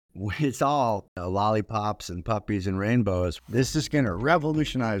it's all lollipops and puppies and rainbows. This is going to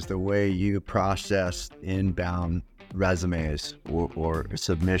revolutionize the way you process inbound resumes or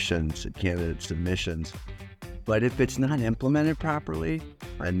submissions, candidate submissions. But if it's not implemented properly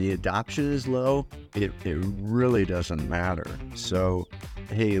and the adoption is low, it really doesn't matter. So,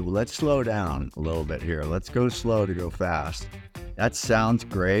 hey, let's slow down a little bit here. Let's go slow to go fast. That sounds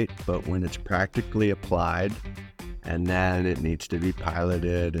great, but when it's practically applied, and then it needs to be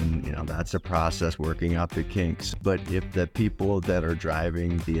piloted, and that's a process, working out the kinks. But if the people that are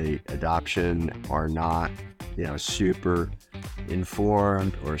driving the adoption are not super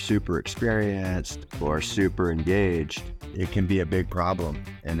informed or super experienced or super engaged, it can be a big problem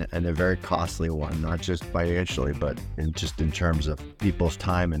and a very costly one, not just financially, but in terms of people's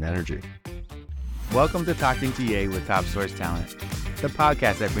time and energy. Welcome to Talking TA with Top Source Talent, the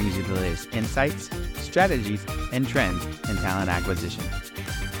podcast that brings you the latest insights, strategies, and trends in talent acquisition.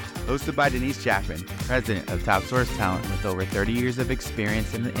 Hosted by Denise Chapman, president of Top Source Talent with over 30 years of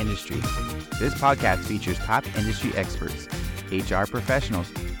experience in the industry. This podcast features top industry experts, HR professionals,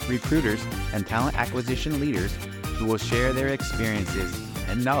 recruiters, and talent acquisition leaders who will share their experiences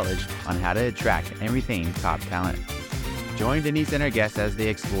and knowledge on how to attract and retain top talent. Join Denise and her guests as they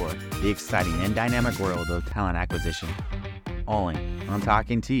explore the exciting and dynamic world of talent acquisition. Only on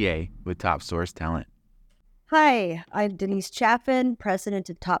Talking TA with Top Source Talent. Hi, I'm Denise Chapman, president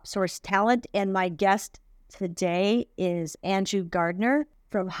of Top Source Talent, and my guest today is Andrew Gardiner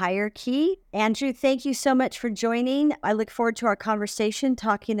from HireKey. Andrew, thank you so much for joining. I look forward to our conversation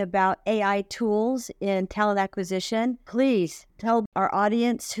talking about AI tools in talent acquisition. Please tell our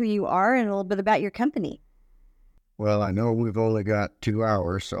audience who you are and a little bit about your company. Well, I know we've only got 2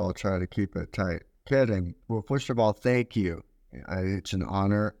 hours, so I'll try to keep it tight. Kidding. Well, first of all, thank you. It's an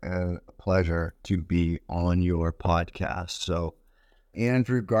honor and a pleasure to be on your podcast. So,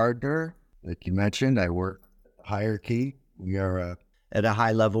 Andrew Gardiner, like you mentioned, I work at HireKey. We are at a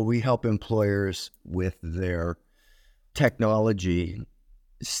high level. We help employers with their technology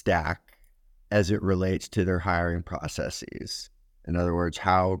stack as it relates to their hiring processes. In other words,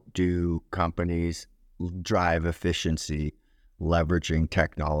 how do companies drive efficiency leveraging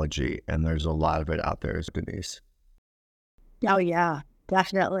technology? And there's a lot of it out there, Denise. Oh, yeah,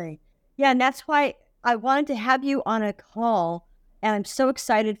 definitely. Yeah, and that's why I wanted to have you on a call. And I'm so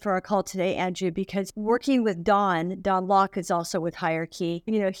excited for our call today, Andrew, because working with Don Locke is also with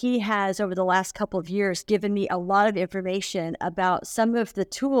HireKey. He has, over the last couple of years, given me a lot of information about some of the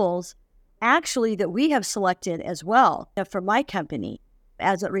tools actually that we have selected as well for my company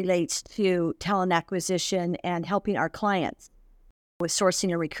as it relates to talent acquisition and helping our clients with sourcing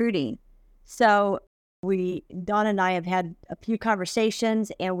and recruiting. So Don and I have had a few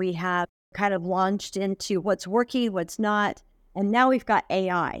conversations, and we have kind of launched into what's working, what's not. And now we've got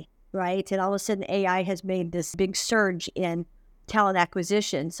AI, right? And all of a sudden AI has made this big surge in talent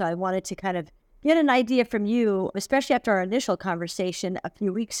acquisition. So I wanted to kind of get an idea from you, especially after our initial conversation a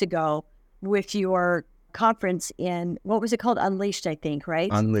few weeks ago with your conference in, what was it called? Unleashed, I think, right?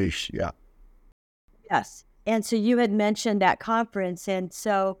 Unleashed, yeah. Yes. And so you had mentioned that conference. And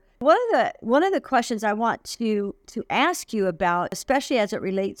so one of the questions I want to ask you about, especially as it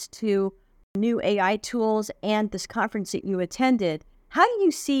relates to new AI tools and this conference that you attended, how do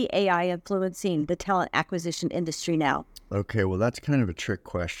you see AI influencing the talent acquisition industry now? Okay, well, that's kind of a trick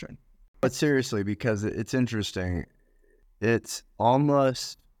question. But seriously, because it's interesting, it's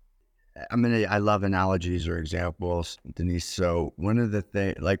almost, I love analogies or examples, Denise. So one of the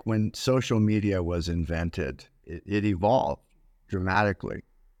things, like when social media was invented, it evolved dramatically.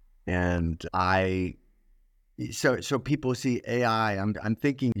 And so people see AI. I'm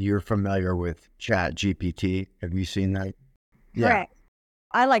thinking you're familiar with Chat GPT. Have you seen that? Correct.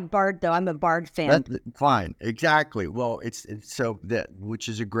 I like Bard though. I'm a Bard fan. Fine. Exactly. Well, it's so that, which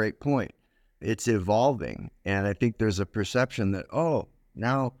is a great point. It's evolving. And I think there's a perception that,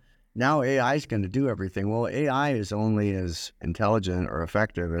 now AI is going to do everything. Well, AI is only as intelligent or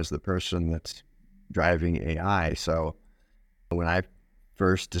effective as the person that's driving AI. So when I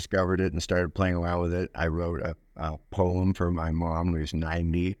first discovered it and started playing around with it, I wrote a poem for my mom, who's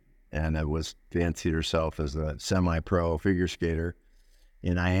 90, and fancied herself as a semi-pro figure skater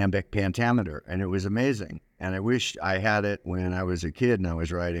in iambic pentameter, and it was amazing. And I wish I had it when I was a kid and I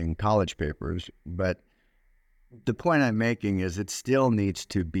was writing college papers. But the point I'm making is it still needs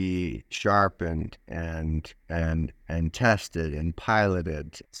to be sharpened and tested and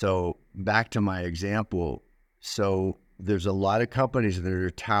piloted. So back to my example. So there's a lot of companies that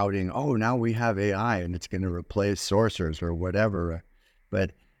are touting, now we have AI and it's going to replace sourcers or whatever.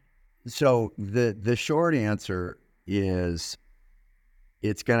 But so the short answer is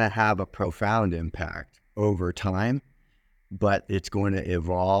it's going to have a profound impact over time, but it's going to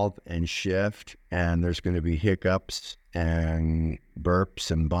evolve and shift, and there's going to be hiccups and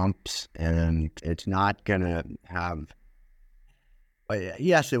burps and bumps, and it's not going to have,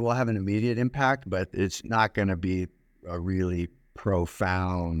 yes, it will have an immediate impact, but it's not going to be a really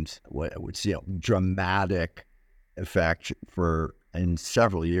profound, what I would say, dramatic effect in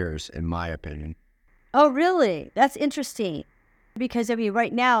several years, in my opinion. Oh, really? That's interesting. Because I mean,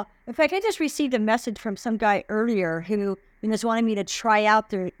 right now, in fact, I just received a message from some guy earlier who was wanting me to try out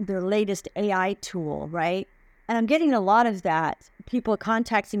their latest AI tool, right? And I'm getting a lot of that. People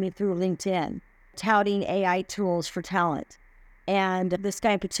contacting me through LinkedIn, touting AI tools for talent. And this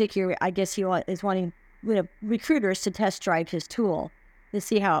guy in particular, I guess he is wanting recruiters to test drive his tool to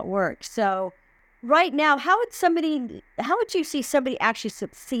see how it works. So right now, how would you see somebody actually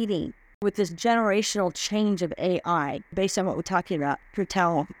succeeding with this generational change of AI based on what we're talking about for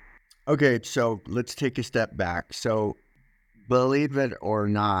talent? Okay, so let's take a step back. So believe it or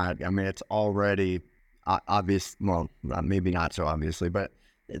not, I mean, it's already obvious, well, maybe not so obviously, but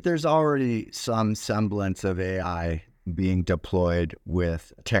there's already some semblance of AI being deployed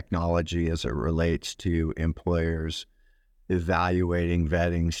with technology as it relates to employers evaluating,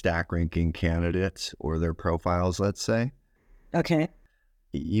 vetting, stack ranking candidates or their profiles, let's say. Okay.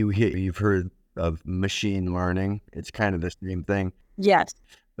 You've heard of machine learning. It's kind of the same thing. Yes.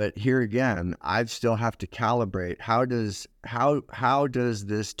 But here again, I still have to calibrate. How does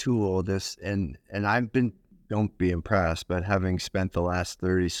this tool, and don't be impressed, but having spent the last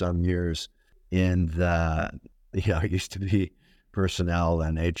 30 some years in I used to be personnel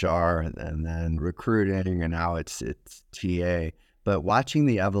and HR and then recruiting, and now it's TA. But watching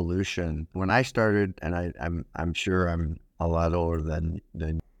the evolution, when I started, and I'm sure I'm a lot older than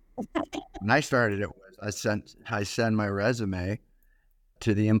when I started, it was I send my resume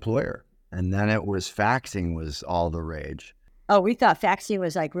to the employer, and then it was faxing was all the rage. Oh, we thought faxing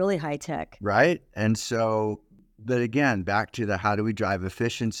was like really high tech. Right. And so, but again, back to how do we drive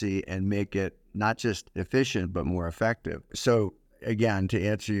efficiency and make it not just efficient, but more effective? So again, to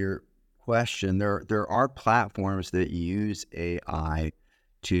answer your question, there are platforms that use AI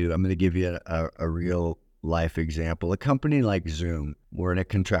I'm going to give you a real life example. A company like Zoom, we're in a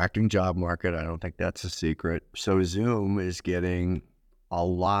contracting job market. I don't think that's a secret. So Zoom is getting a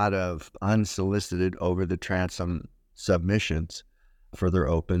lot of unsolicited over-the-transom submissions for their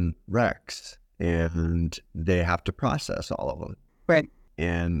open recs, and they have to process all of them. Right.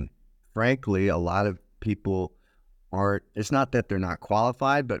 And frankly, a lot of people it's not that they're not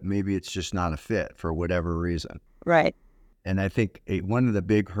qualified, but maybe it's just not a fit for whatever reason. Right. And I think one of the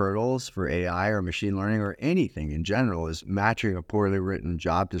big hurdles for AI or machine learning or anything in general is matching a poorly written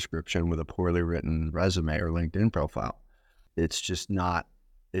job description with a poorly written resume or LinkedIn profile. It's just not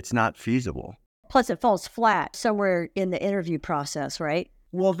feasible. Plus it falls flat somewhere in the interview process, right?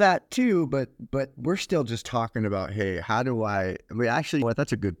 Well, that too, but we're still just talking about, hey, actually,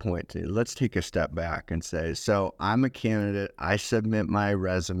 that's a good point too. Let's take a step back and say, so I'm a candidate, I submit my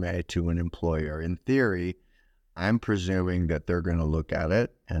resume to an employer. In theory, I'm presuming that they're going to look at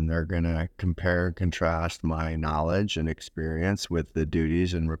it and they're going to compare and contrast my knowledge and experience with the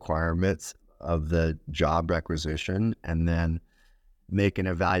duties and requirements of the job requisition, and then make an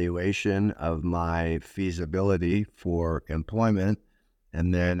evaluation of my feasibility for employment,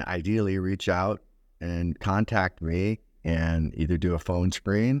 and then ideally reach out and contact me and either do a phone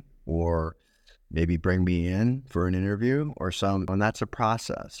screen or maybe bring me in for an interview and that's a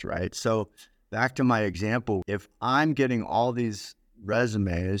process, right? So back to my example, if I'm getting all these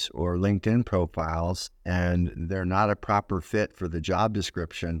resumes or LinkedIn profiles and they're not a proper fit for the job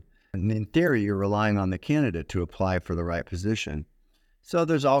description, and in theory, you're relying on the candidate to apply for the right position. So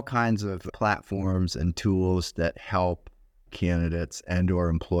there's all kinds of platforms and tools that help candidates and or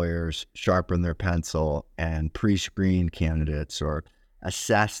employers sharpen their pencil and pre-screen candidates or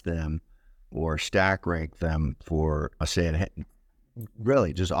assess them or stack rank them for,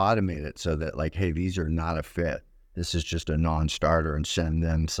 really just automate it so that like, hey, these are not a fit. This is just a non-starter, and send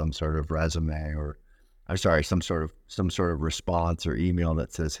them some sort of resume some sort of response or email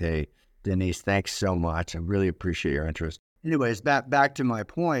that says, hey, Denise, thanks so much. I really appreciate your interest. Anyways, back to my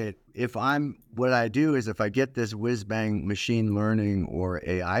point, what I do is if I get this whiz-bang machine learning or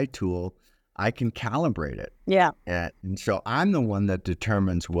AI tool, I can calibrate it. Yeah. And so I'm the one that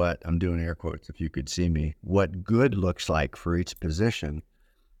determines I'm doing air quotes if you could see me, what good looks like for each position.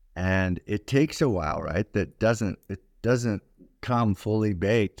 And it takes a while, right? It doesn't come fully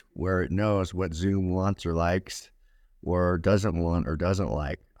baked where it knows what Zoom wants or likes or doesn't want or doesn't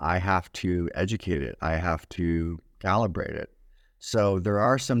like. I have to educate it. I have to calibrate it. So there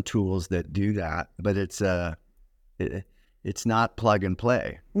are some tools that do that, but it's not plug and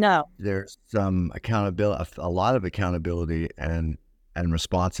play. No. There's some accountability, a lot of accountability and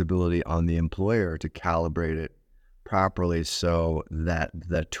responsibility on the employer to calibrate it properly so that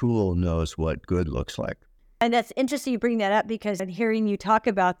the tool knows what good looks like. And that's interesting you bring that up, because in hearing you talk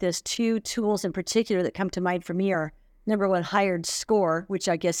about this, two tools in particular that come to mind for me are, number one, HireScore, which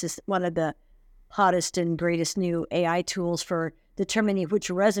I guess is one of the hottest and greatest new AI tools for determining which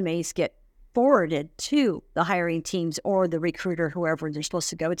resumes get forwarded to the hiring teams or the recruiter, whoever they're supposed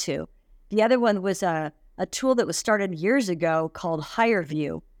to go to. The other one was a tool that was started years ago called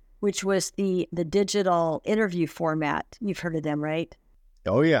HireView, which was the digital interview format. You've heard of them, right?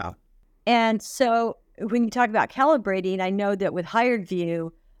 Oh, yeah. And so when you talk about calibrating, I know that with HireView,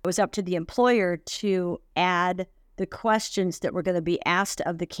 it was up to the employer to add the questions that were going to be asked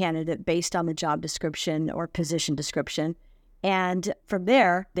of the candidate based on the job description or position description. And from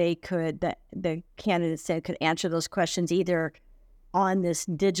there, the candidates could answer those questions either on this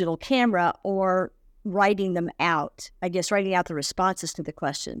digital camera or writing them out, writing out the responses to the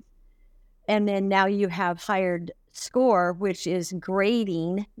questions. And then now you have HireScore, which is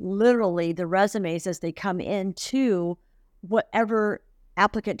grading literally the resumes as they come into whatever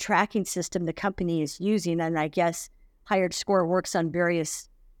applicant tracking system the company is using. And I guess HireScore works on various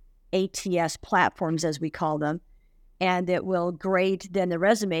ATS platforms, as we call them. And it will grade then the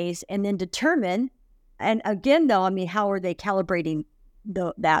resumes and then determine, and again, though, how are they calibrating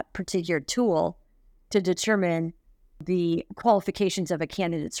that particular tool to determine the qualifications of a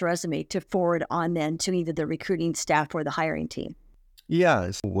candidate's resume to forward on then to either the recruiting staff or the hiring team? Yeah,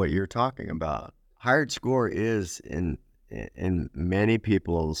 it's what you're talking about. HireScore is, in many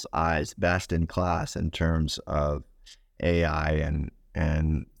people's eyes, best in class in terms of AI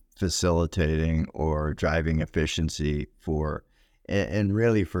and facilitating or driving efficiency and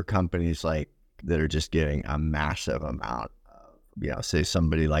really for companies like that are just getting a massive amount of, say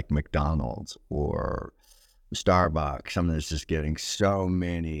somebody like McDonald's or Starbucks, someone that's just getting so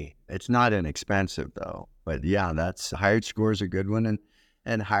many. It's not inexpensive though, but yeah, HireScore is a good one,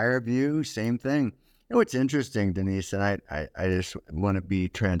 and HireView, same thing. What's interesting, Denise, and I just want to be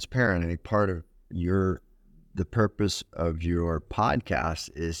transparent. I think part of the purpose of your podcast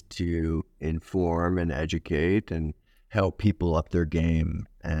is to inform and educate and help people up their game.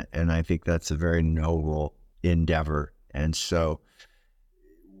 And I think that's a very noble endeavor. And so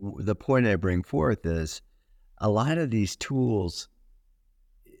the point I bring forth is a lot of these tools,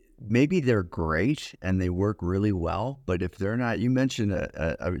 maybe they're great and they work really well, but if they're not, you mentioned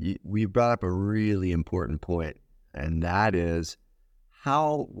we brought up a really important point, and that is,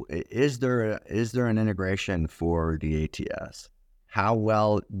 how is there an integration for the ATS? How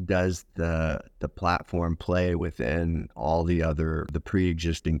well does the platform play within all the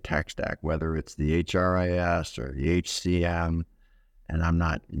pre-existing tech stack, whether it's the HRIS or the HCM? And I'm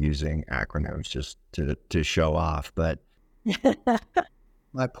not using acronyms just to show off, but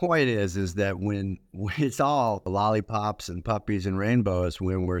my point is that when it's all lollipops and puppies and rainbows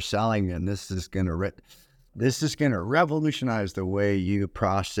when we're selling, and this is going to revolutionize the way you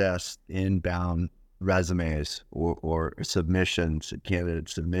process inbound resumes or submissions, candidate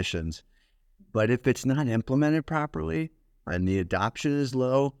submissions. But if it's not implemented properly and the adoption is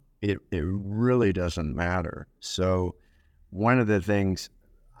low, it really doesn't matter. So one of the things,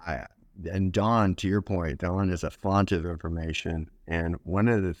 and Don, to your point, Don is a font of information. And one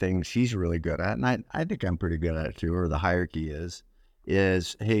of the things he's really good at, and I think I'm pretty good at it too, or the HireKey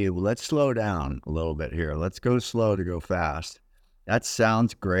is, hey, let's slow down a little bit here. Let's go slow to go fast. That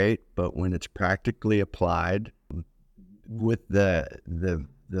sounds great, but when it's practically applied with the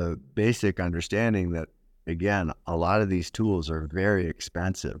basic understanding that, again, a lot of these tools are very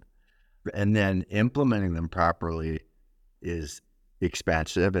expensive, and then implementing them properly is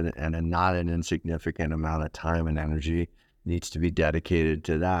expensive, and not an insignificant amount of time and energy needs to be dedicated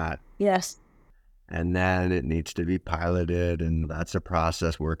to that. Yes. And then it needs to be piloted, and that's a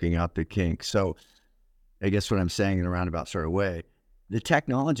process, working out the kinks. So I guess what I'm saying in a roundabout sort of way, the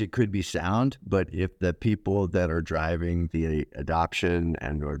technology could be sound, but if the people that are driving the adoption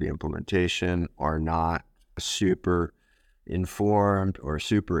and or the implementation are not super informed or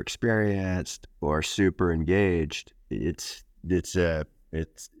super experienced or super engaged, it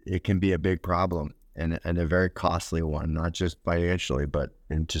can be a big problem. And a very costly one, not just financially, but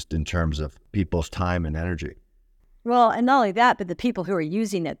in terms of people's time and energy. Well, and not only that, but the people who are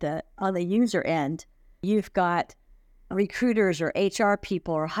using it, on the user end, you've got recruiters or HR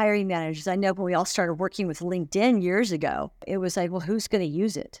people or hiring managers. I know when we all started working with LinkedIn years ago, it was like, well, who's going to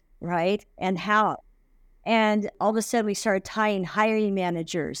use it, right? And how? And all of a sudden, we started tying hiring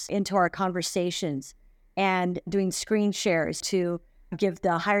managers into our conversations and doing screen shares to give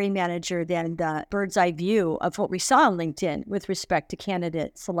the hiring manager then the bird's eye view of what we saw on LinkedIn with respect to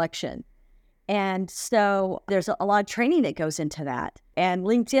candidate selection. And so there's a lot of training that goes into that. And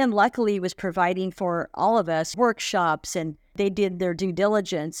LinkedIn, luckily, was providing for all of us workshops, and they did their due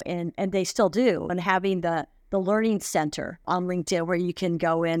diligence, and they still do, and having the learning center on LinkedIn where you can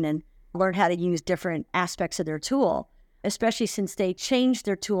go in and learn how to use different aspects of their tool, especially since they changed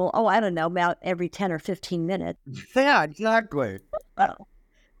their tool, I don't know, about every 10 or 15 minutes. Yeah, exactly.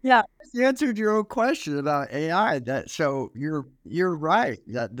 Yeah. You answered your own question about AI. So you're right.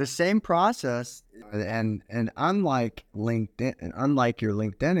 That the same process, and unlike LinkedIn, and unlike your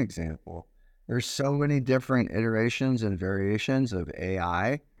LinkedIn example, there's so many different iterations and variations of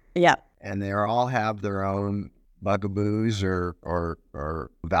AI, Yeah. and they all have their own bugaboos or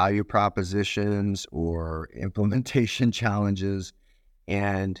value propositions or implementation challenges,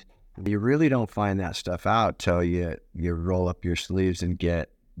 and you really don't find that stuff out till you roll up your sleeves and get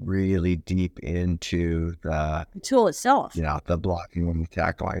really deep into the tool itself. the blocking and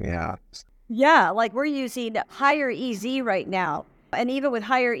tackling. Yeah, like we're using HireEZ right now. And even with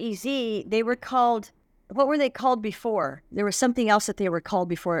HireEZ, they were called, what were they called before? There was something else that they were called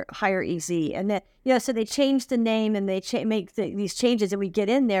before HireEZ. And then, so they changed the name and they make these changes, and we get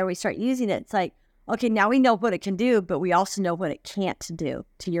in there, we start using it. It's like, okay, now we know what it can do, but we also know what it can't do,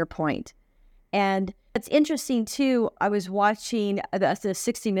 to your point. And it's interesting, too. I was watching the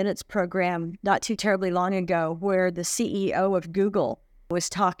 60 Minutes program not too terribly long ago where the CEO of Google was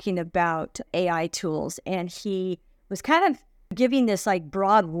talking about AI tools. And he was kind of giving this like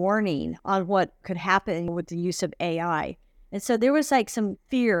broad warning on what could happen with the use of AI. And so there was like some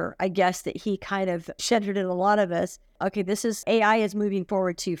fear, I guess, that he kind of shattered in a lot of us. Okay, AI is moving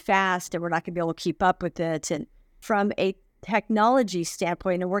forward too fast and we're not going to be able to keep up with it. And from a technology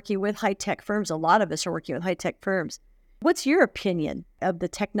standpoint and working with high-tech firms, a lot of us are working with high-tech firms. What's your opinion of the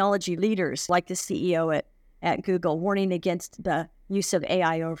technology leaders like the CEO at Google warning against the use of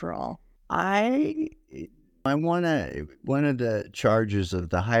AI overall? I want to, one of the charges of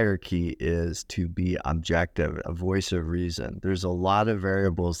the HireKey is to be objective, a voice of reason. There's a lot of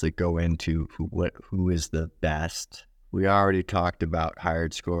variables that go into who is the best. We already talked about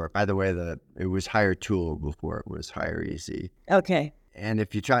HiredScore. By the way, it was HireTool before it was HireEZ. Okay. And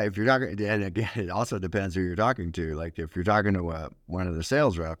if you're talking, and again, it also depends who you're talking to. Like if you're talking to one of the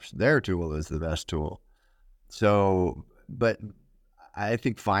sales reps, their tool is the best tool. So, but I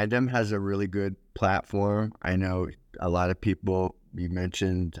think Findem has a really good platform. I know a lot of people, you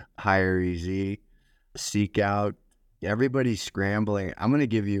mentioned HireEZ, Seek Out, everybody's scrambling. I'm going to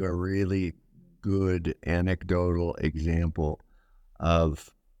give you a really good anecdotal example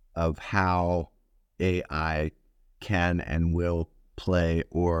of how AI can and will play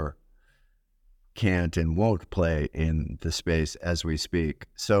or can't and won't play in the space as we speak.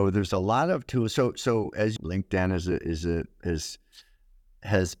 So there's a lot of tools. So as LinkedIn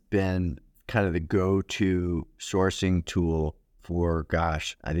has been kind of the go-to sourcing tool for,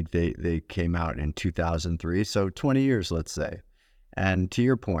 I think they came out in 2003. So 20 years, let's say. And to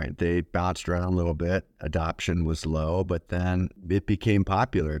your point, they bounced around a little bit. Adoption was low, but then it became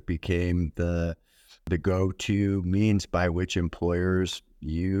popular. It became the go-to means by which employers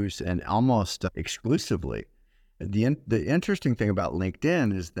use, and almost exclusively. The interesting thing about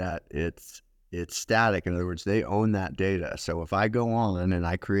LinkedIn is that it's static. In other words, they own that data. So if I go on and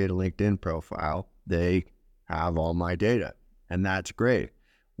I create a LinkedIn profile, they have all my data, and that's great.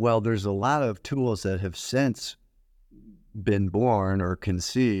 Well, there's a lot of tools that have since been born or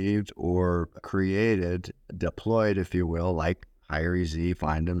conceived or created, deployed, if you will, like HireEZ,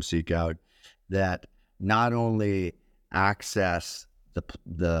 Findem, Seek Out, that not only access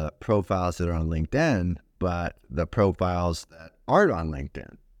the profiles that are on LinkedIn, but the profiles that aren't on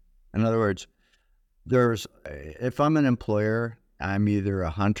LinkedIn. In other words, if I'm an employer, I'm either a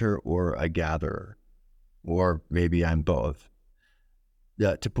hunter or a gatherer, or maybe I'm both.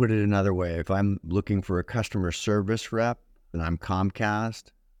 To put it another way, if I'm looking for a customer service rep and I'm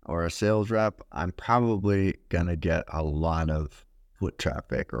Comcast, or a sales rep, I'm probably going to get a lot of foot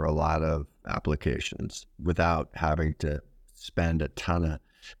traffic or a lot of applications without having to spend a ton of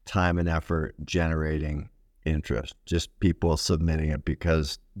time and effort generating interest. Just people submitting it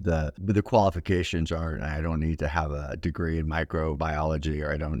because the qualifications aren't, I don't need to have a degree in microbiology,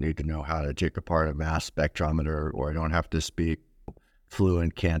 or I don't need to know how to take apart a mass spectrometer, or I don't have to speak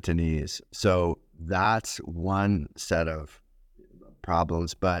fluent Cantonese. So that's one set of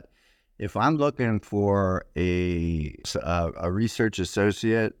problems. But if I'm looking for a research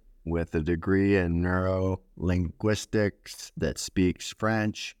associate with a degree in neurolinguistics that speaks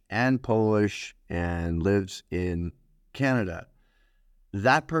French and Polish and lives in Canada.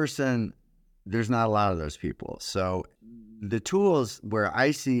 That person, there's not a lot of those people. So the tools where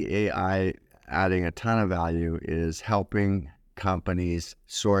I see AI adding a ton of value is helping companies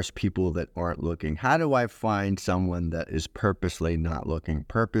source people that aren't looking. How do I find someone that is purposely not looking,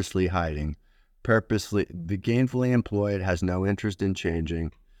 purposely hiding, purposely gainfully employed, has no interest in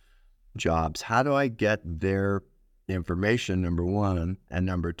changing jobs? How do I get their information, number one? And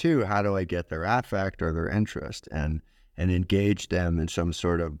number two, how do I get their affect or their interest and engage them in some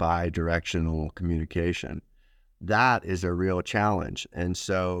sort of bi-directional communication? That is a real challenge. And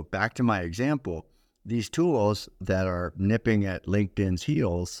so back to my example, these tools that are nipping at LinkedIn's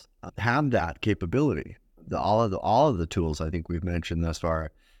heels have that capability. All of the tools I think we've mentioned thus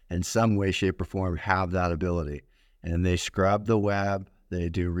far in some way, shape, or form have that ability. And they scrub the web. They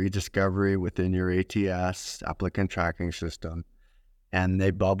do rediscovery within your ATS, applicant tracking system, and they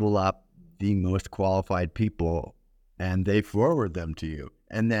bubble up the most qualified people and they forward them to you.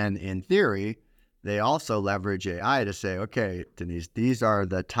 And then in theory, they also leverage AI to say, okay, Denise, these are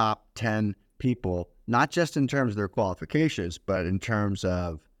the top 10 people, not just in terms of their qualifications, but in terms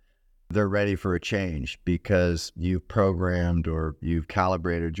of they're ready for a change because you've programmed or you've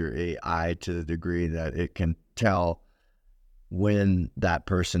calibrated your AI to the degree that it can tell when that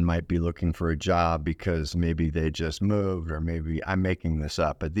person might be looking for a job because maybe they just moved, or maybe I'm making this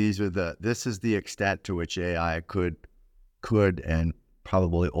up, but this is the extent to which AI could and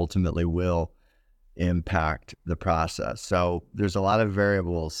probably ultimately will impact the process. So there's a lot of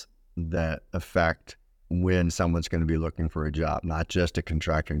variables that affect when someone's going to be looking for a job, not just a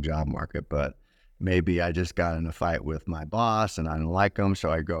contracting job market, but maybe I just got in a fight with my boss and I don't like him,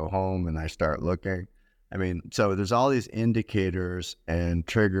 so I go home and I start looking. I mean, so there's all these indicators and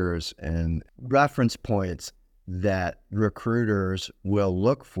triggers and reference points that recruiters will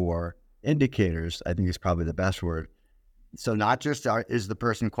look for. Indicators, I think, is probably the best word. So not just is the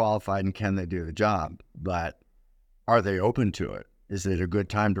person qualified and can they do the job, but are they open to it? Is it a good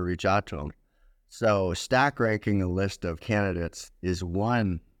time to reach out to them? So stack ranking a list of candidates is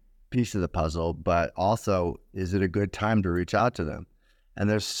one piece of the puzzle, but also, is it a good time to reach out to them? And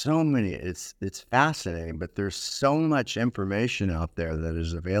there's so many, it's fascinating, but there's so much information out there that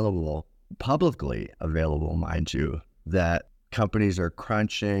is available, publicly available, mind you, that companies are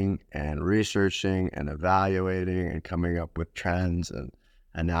crunching and researching and evaluating and coming up with trends and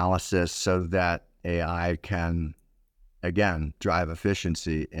analysis so that AI can, again, drive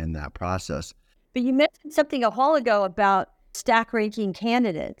efficiency in that process. But you mentioned something a while ago about stack ranking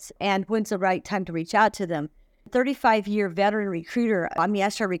candidates and when's the right time to reach out to them. 35-year veteran recruiter. I mean, I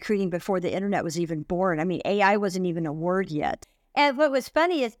started recruiting before the internet was even born. I mean, AI wasn't even a word yet. And what was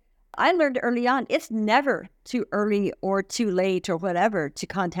funny is I learned early on, it's never too early or too late or whatever to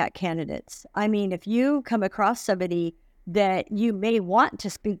contact candidates. I mean, if you come across somebody that you may want to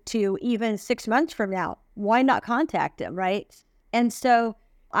speak to even 6 months from now, why not contact them, right? And so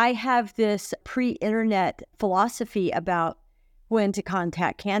I have this pre-internet philosophy about when to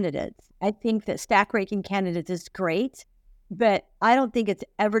contact candidates. I think that stack ranking candidates is great, but I don't think it's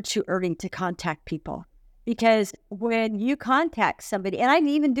ever too early to contact people. Because when you contact somebody, and I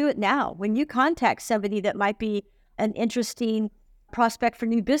even do it now, when you contact somebody that might be an interesting prospect for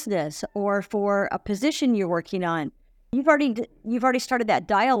new business or for a position you're working on, you've already started that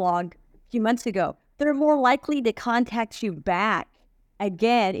dialogue a few months ago. They're more likely to contact you back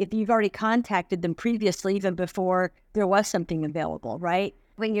again if you've already contacted them previously, even before there was something available, right?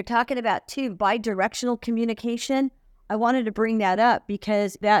 When you're talking about bi-directional communication, I wanted to bring that up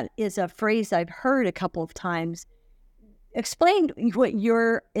because that is a phrase I've heard a couple of times. Explain what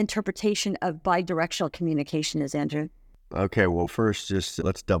your interpretation of bi-directional communication is, Andrew. Okay, well, first, just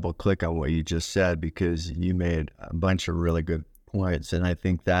let's double click on what you just said, because you made a bunch of really good points. And I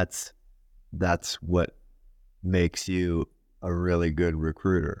think that's what makes you a really good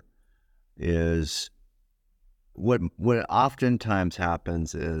recruiter. Is what oftentimes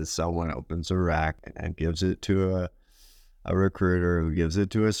happens is someone opens a rack and gives it to a recruiter who gives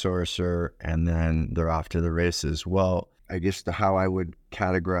it to a sourcer, and then they're off to the races. Well, I guess how I would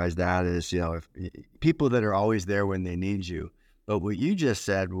categorize that is, if people that are always there when they need you. But what you just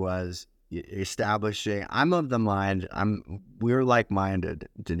said was establishing, I'm of the mind, we're like-minded,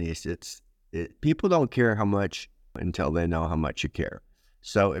 Denise. People don't care how much until they know how much you care.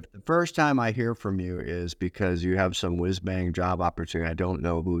 So if the first time I hear from you is because you have some whiz-bang job opportunity, I don't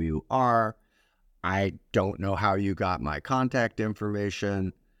know who you are, I don't know how you got my contact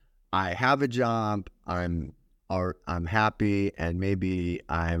information, I have a job, I'm I'm happy and maybe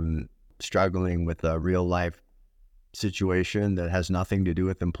I'm struggling with a real life situation that has nothing to do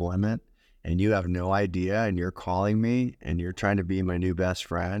with employment, and you have no idea and you're calling me and you're trying to be my new best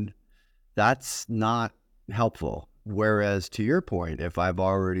friend, that's not helpful. Whereas to your point, if I've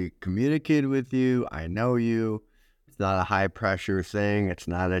already communicated with you, I know you, it's not a high pressure thing, it's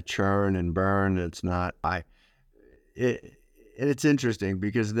not a churn and burn, it's interesting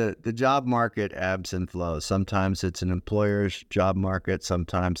because the job market ebbs and flows. Sometimes it's an employer's job market,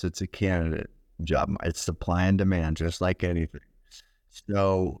 sometimes it's a candidate job. It's supply and demand, just like anything.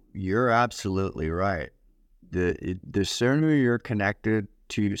 So you're absolutely right. The sooner you're connected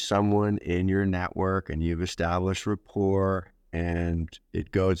to someone in your network and you've established rapport and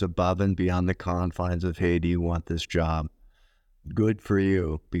it goes above and beyond the confines of, hey, do you want this job? Good for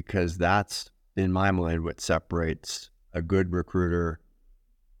you, because that's, in my mind, what separates a good recruiter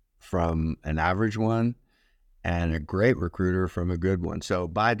from an average one and a great recruiter from a good one. So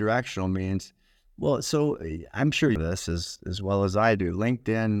bi-directional means, well, so I'm sure this as well as I do.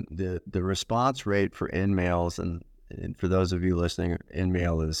 LinkedIn, the response rate for in-mails, and for those of you listening,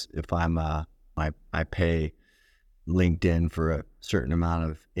 in-mail is if I pay LinkedIn for a certain amount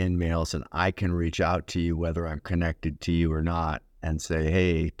of in-mails and I can reach out to you whether I'm connected to you or not and say,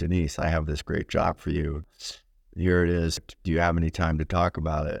 hey, Denise, I have this great job for you. Here it is. Do you have any time to talk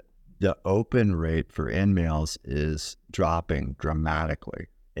about it? The open rate for in-mails is dropping dramatically.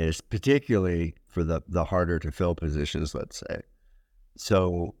 It's particularly for the harder to fill positions, let's say.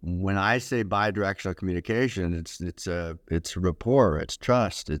 So when I say bi-directional communication, it's rapport, it's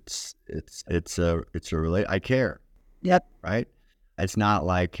trust, I care. Yep. Right? It's not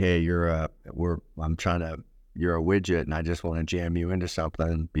like, hey, you're a widget and I just want to jam you into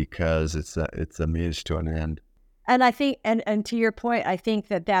something because it's a means to an end. And I think, and to your point, I think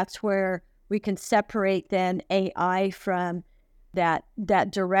that's where we can separate then AI from that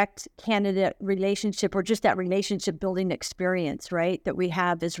direct candidate relationship, or just that relationship building experience, right? That we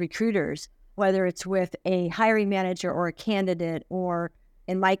have as recruiters, whether it's with a hiring manager or a candidate, or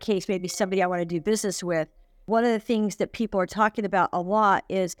in my case, maybe somebody I want to do business with. One of the things that people are talking about a lot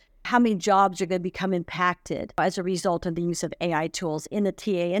is how many jobs are going to become impacted as a result of the use of AI tools in the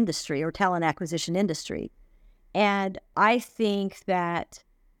TA industry or talent acquisition industry. And I think that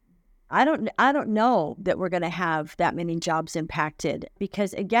I don't know that we're going to have that many jobs impacted,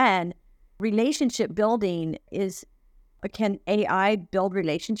 because again, relationship building can AI build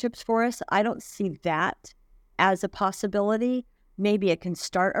relationships for us? I don't see that as a possibility. Maybe it can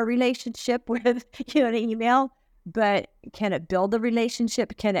start a relationship with an email, but can it build a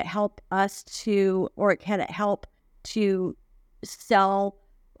relationship? Can it help us can it help to sell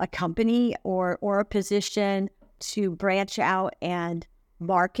a company or a position, to branch out and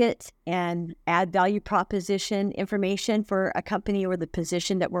market and add value proposition information for a company or the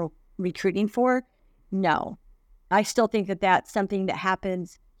position that we're recruiting for? No. I still think that that's something that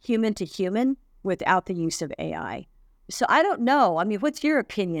happens human to human without the use of AI. So I don't know. I mean, what's your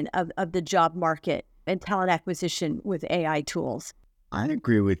opinion of the job market and talent acquisition with AI tools? I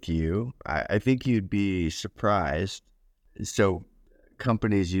agree with you. I think you'd be surprised. So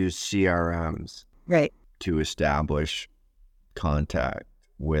companies use CRMs, right, to establish contact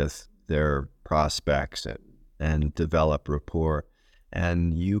with their prospects and develop rapport.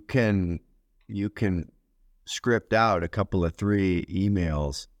 And you can script out a couple of 3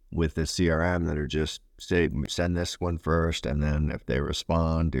 emails with the CRM that are just say, send this one first, and then if they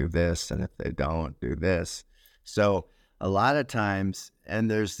respond, do this, and if they don't, do this. So a lot of times,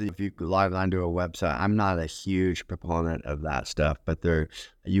 and if you log onto a website, I'm not a huge proponent of that stuff, but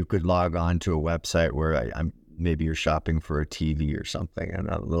you could log on to a website where maybe you're shopping for a TV or something, and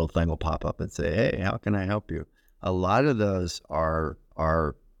a little thing will pop up and say, hey, how can I help you? A lot of those are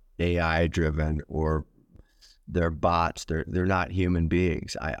AI driven, or they're bots. They're not human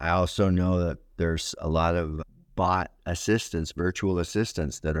beings. I also know that there's a lot of bot assistants, virtual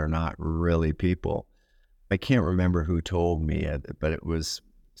assistants that are not really people. I can't remember who told me it, but it was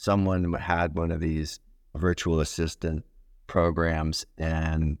someone had one of these virtual assistant programs,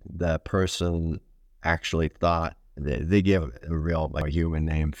 and the person actually thought they give a real human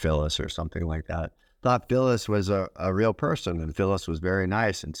name, Phyllis or something like that. Thought Phyllis was a real person, and Phyllis was very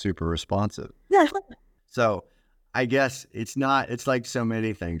nice and super responsive. So I guess it's like so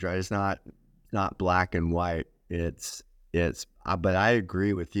many things, right? It's not black and white. But I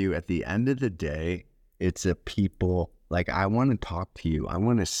agree with you. At the end of the day, it's a people, like, I want to talk to you. I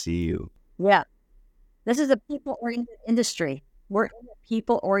want to see you. Yeah. This is a people-oriented industry. We're in a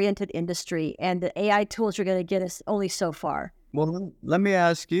people-oriented industry, and the AI tools are going to get us only so far. Well, let me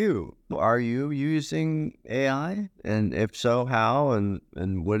ask you, are you using AI? And if so, how?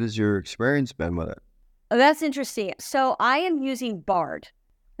 And what has your experience been with it? Oh, that's interesting. So I am using Bard,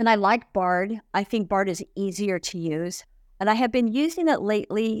 and I like Bard. I think Bard is easier to use. And I have been using it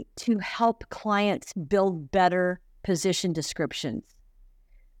lately to help clients build better position descriptions,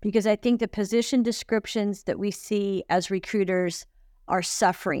 because I think the position descriptions that we see as recruiters are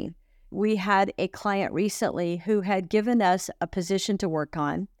suffering. We had a client recently who had given us a position to work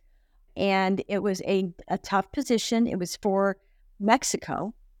on, and it was a tough position. It was for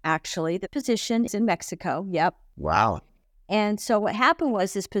Mexico, actually. The position is in Mexico. Yep. Wow. And so what happened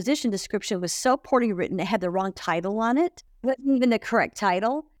was this position description was so poorly written, it had the wrong title on it. It wasn't even the correct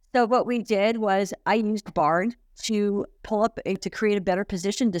title. So what we did was I used Bard to to create a better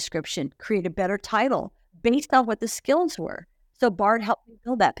position description, create a better title based on what the skills were. So Bard helped me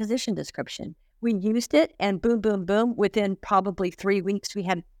build that position description. We used it, and boom, boom, boom, within probably 3 weeks, we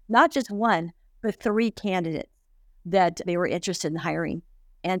had not just one, but 3 candidates that they were interested in hiring.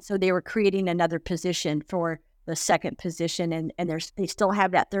 And so they were creating another position for the second position, and they still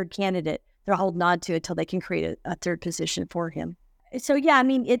have that third candidate they're holding on to until they can create a third position for him. So yeah, I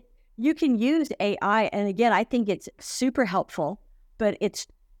mean, you can use AI, and again, I think it's super helpful, but it's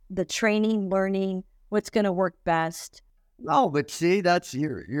the training, learning what's going to work best. No, but see,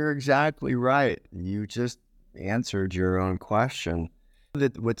 you're exactly right. You just answered your own question.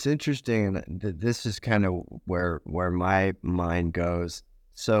 What's interesting, and this is kind of where my mind goes.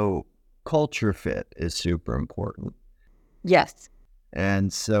 So culture fit is super important. Yes.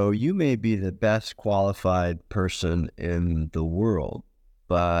 And so you may be the best qualified person in the world,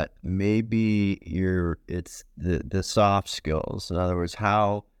 but maybe it's the soft skills. In other words,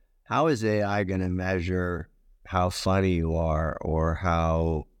 how is AI going to measure how funny you are or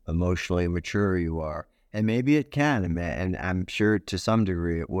how emotionally mature you are? And maybe it can, and I'm sure to some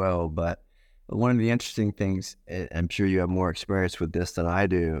degree it will. But one of the interesting things, I'm sure you have more experience with this than I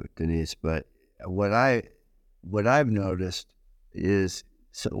do, Denise, but what I've noticed is,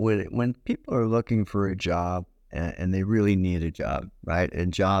 so when people are looking for a job and they really need a job, right?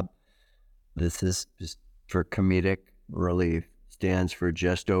 And job, this is just for comedic relief, stands for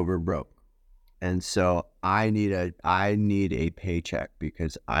just over broke. And so I need a paycheck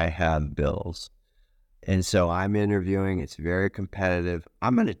because I have bills. And so I'm interviewing, it's very competitive.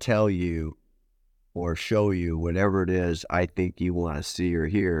 I'm going to tell you or show you whatever it is I think you want to see or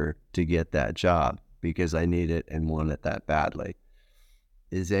hear to get that job because I need it and want it that badly.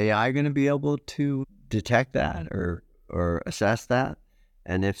 Is AI going to be able to detect that or assess that?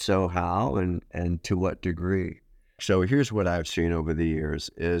 And if so, how and to what degree? So here's what I've seen over the years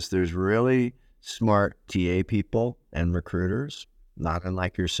is there's really smart TA people and recruiters, not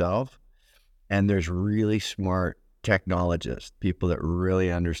unlike yourself. And there's really smart technologists, people that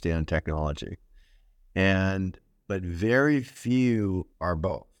really understand technology. But very few are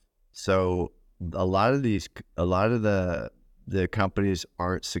both. So a lot of the companies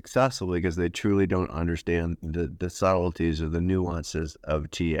aren't successful because they truly don't understand the subtleties or the nuances of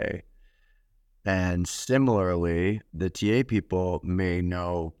TA. And similarly, the TA people may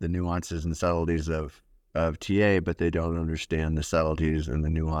know the nuances and subtleties of TA, but they don't understand the subtleties and the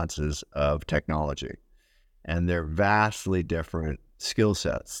nuances of technology. And they're vastly different skill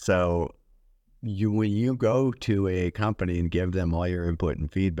sets. So when you go to a company and give them all your input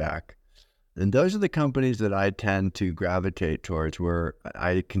and feedback, and those are the companies that I tend to gravitate towards, where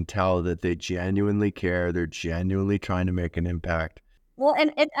I can tell that they genuinely care, they're genuinely trying to make an impact. Well,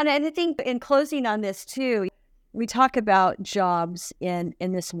 and I think in closing on this too, we talk about jobs in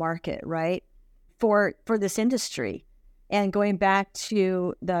this market, right? For this industry. And going back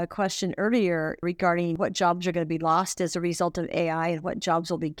to the question earlier regarding what jobs are going to be lost as a result of AI and what jobs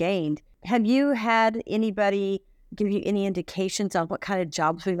will be gained, have you had anybody give you any indications on what kind of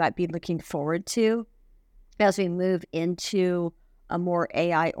jobs we might be looking forward to as we move into a more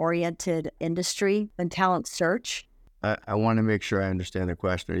AI-oriented industry and talent search? I want to make sure I understand the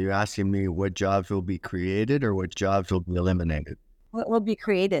question. Are you asking me what jobs will be created or what jobs will be eliminated? What will be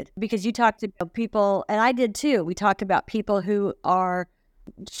created? Because you talked about people, and I did too. We talked about people who are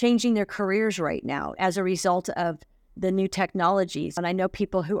changing their careers right now as a result of the new technologies. And I know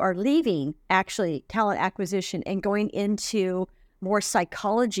people who are leaving actually talent acquisition and going into more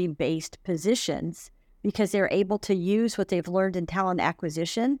psychology-based positions because they're able to use what they've learned in talent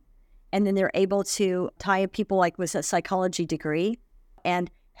acquisition. And then they're able to tie in people like with a psychology degree and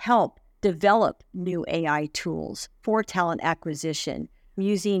help develop new AI tools for talent acquisition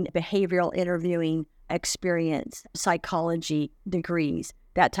using behavioral interviewing experience, psychology degrees,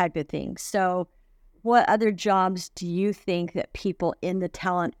 that type of thing. So what other jobs do you think that people in the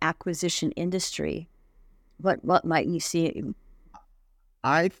talent acquisition industry, what might you see?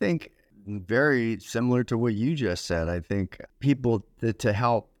 I think very similar to what you just said. I think people to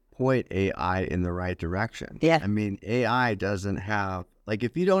help point AI in the right direction. Yeah. I mean, AI doesn't have, like,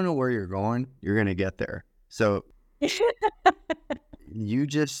 if you don't know where you're going to get there. So you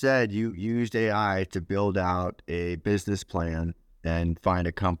just said you used AI to build out a business plan and find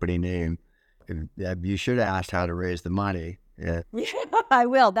a company name. You should have asked how to raise the money. Yeah. I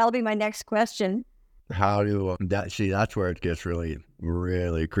will. That'll be my next question. How do that's where it gets really,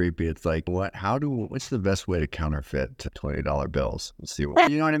 really creepy. It's like, what's the best way to counterfeit $20 bills? Let's see you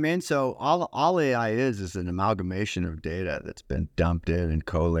know what I mean? So all AI is an amalgamation of data that's been dumped in and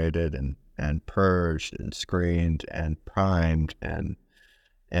collated and purged and screened and primed and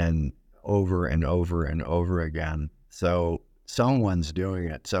over and over and over again. So someone's doing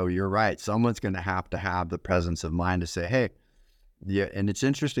it. So you're right. Someone's going to have the presence of mind to say, hey, yeah. And it's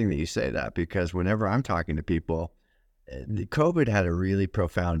interesting that you say that, because whenever I'm talking to people, COVID had a really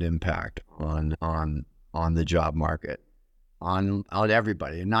profound impact on the job market, on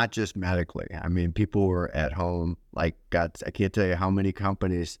everybody, and not just medically. I mean, people were at home. I can't tell you how many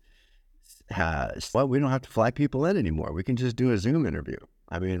companies we don't have to fly people in anymore. We can just do a Zoom interview.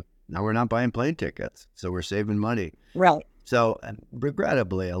 I mean, now we're not buying plane tickets, so we're saving money. Right. So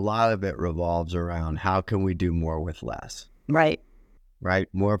regrettably, a lot of it revolves around how can we do more with less. Right?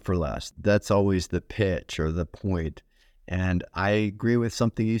 More for less. That's always the pitch or the point. And I agree with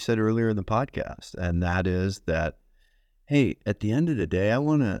something you said earlier in the podcast. And that is that, hey, at the end of the day,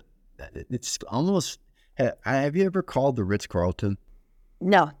 it's almost, have you ever called the Ritz-Carlton?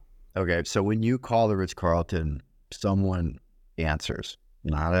 No. Okay. So when you call the Ritz-Carlton, someone answers,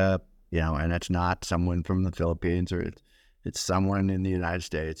 and it's not someone from the Philippines, or it's someone in the United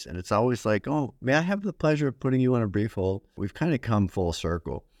States. And it's always like, oh, may I have the pleasure of putting you on a brief hold? We've kind of come full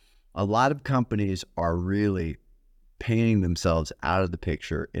circle. A lot of companies are really painting themselves out of the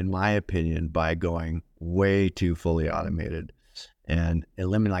picture, in my opinion, by going way too fully automated and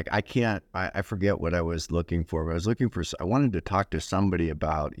eliminate. I forget what I was looking for, but I wanted to talk to somebody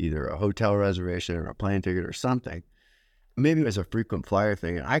about either a hotel reservation or a plane ticket or something. Maybe it was a frequent flyer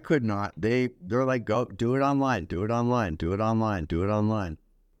thing. And I could not. They're like, go do it online, do it online, do it online, do it online.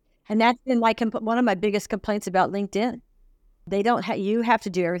 And that's been one of my biggest complaints about LinkedIn. They don't you have to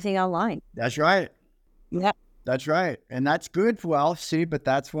do everything online. That's right. Yeah. That's right. And that's good. Well, see, but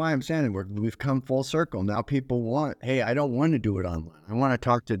that's why I'm saying we've come full circle. Now people hey, I don't want to do it online. I want to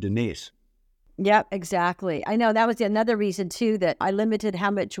talk to Denise. Yep, exactly. I know that was another reason too, that I limited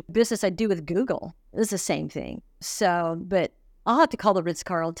how much business I do with Google. It's the same thing. So, but I'll have to call the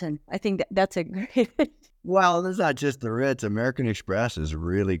Ritz-Carlton. I think that's a great. Well, it's not just the Ritz. American Express is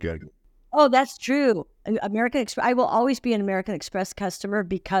really good. Oh, that's true. American Express. I will always be an American Express customer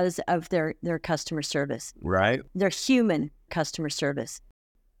because of their customer service. Right. Their human customer service.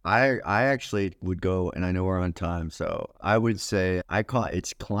 I actually would go, and I know we're on time, so I would say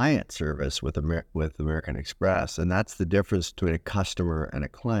it's client service with American Express, and that's the difference between a customer and a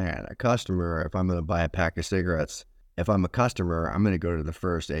client. A customer, if I'm going to buy a pack of cigarettes, if I'm a customer, I'm going to go to the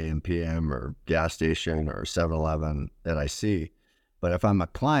first AM, PM, or gas station or 7-Eleven that I see. But if I'm a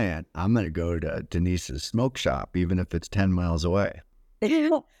client, I'm going to go to Denise's smoke shop, even if it's 10 miles away. I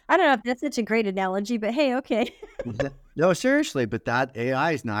don't know if that's such a great analogy, but hey, okay. No, seriously, but that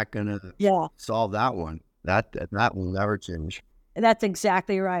AI is not going to solve that one. That will never change. That's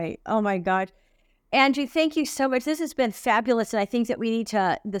exactly right. Oh my God. Andrew, thank you so much. This has been fabulous. And I think that we need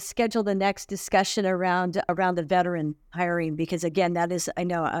to schedule the next discussion around the veteran hiring, because again, that is, I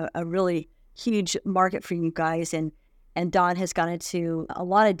know, a really huge market for you guys. And Don has gone into a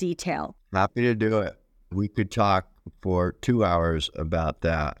lot of detail. Happy to do it. We could talk for 2 hours about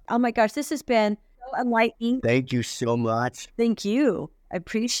that. Oh my gosh, this has been so enlightening. Thank you so much. Thank you. I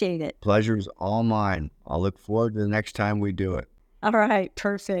appreciate it. Pleasure's all mine. I'll look forward to the next time we do it. All right.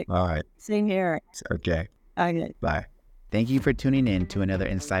 Perfect. All right. Same here. Okay. Okay. Bye. Thank you for tuning in to another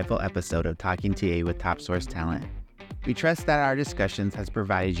insightful episode of Talking TA with Top Source Talent. We trust that our discussions has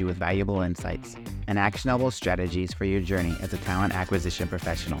provided you with valuable insights and actionable strategies for your journey as a talent acquisition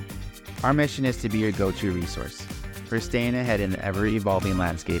professional. Our mission is to be your go-to resource for staying ahead in the ever-evolving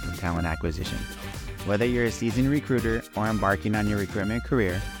landscape of talent acquisition. Whether you're a seasoned recruiter or embarking on your recruitment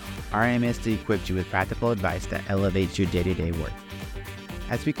career, our aim is to equip you with practical advice that elevates your day-to-day work.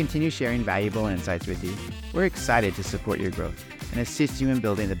 As we continue sharing valuable insights with you, we're excited to support your growth and assist you in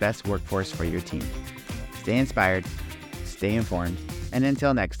building the best workforce for your team. Stay inspired, stay informed, and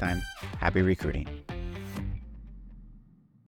until next time, happy recruiting.